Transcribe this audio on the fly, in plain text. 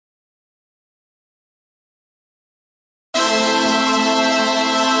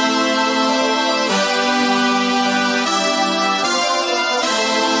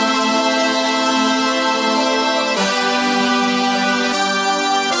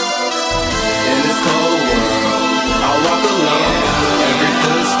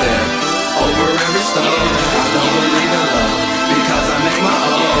every stone. I don't believe in love because I make my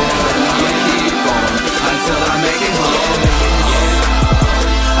own, and I'ma keep going until I make it home.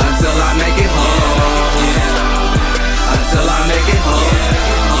 Until I make it home. Until I make it home.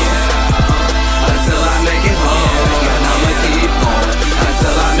 Until I make it home, and I'ma keep going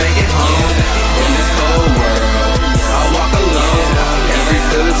until I make it home. In this cold world, I walk alone. Every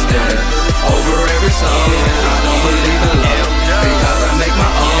footstep, over every stone. I don't believe in love because I make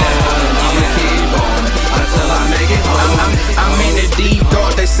my own, and I'ma keep going until I make it home. I'm in the deep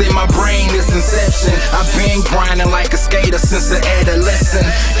dark, they say my brain is inception. I've been grinding like a skater since an adolescent.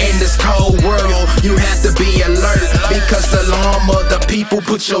 In this cold world, you have to be alert, because the alarm of the people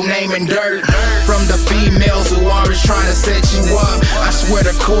put your name in dirt. From the females who always trying to set you up, I swear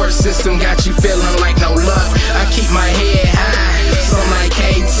the court system got you feeling like no luck. I keep my head high, some like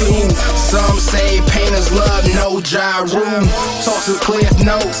K2. Some say painters love no gyro. Talks with Cliff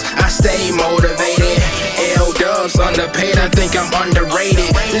Notes, I stay motivated. L-D.U.B.S underpaid, I think I'm underrated.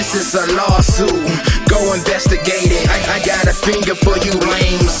 This is a lawsuit, go investigate it. I got a finger for you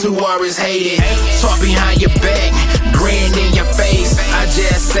lames who always hate it. Talk behind your back, grin in your face. I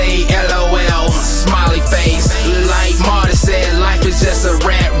just say LOL, smiley face. Like Marty said, life is just a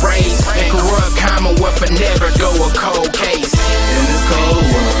rat race, and corrupt commonwealth will never go a cold case. In this cold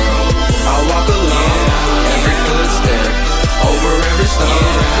world,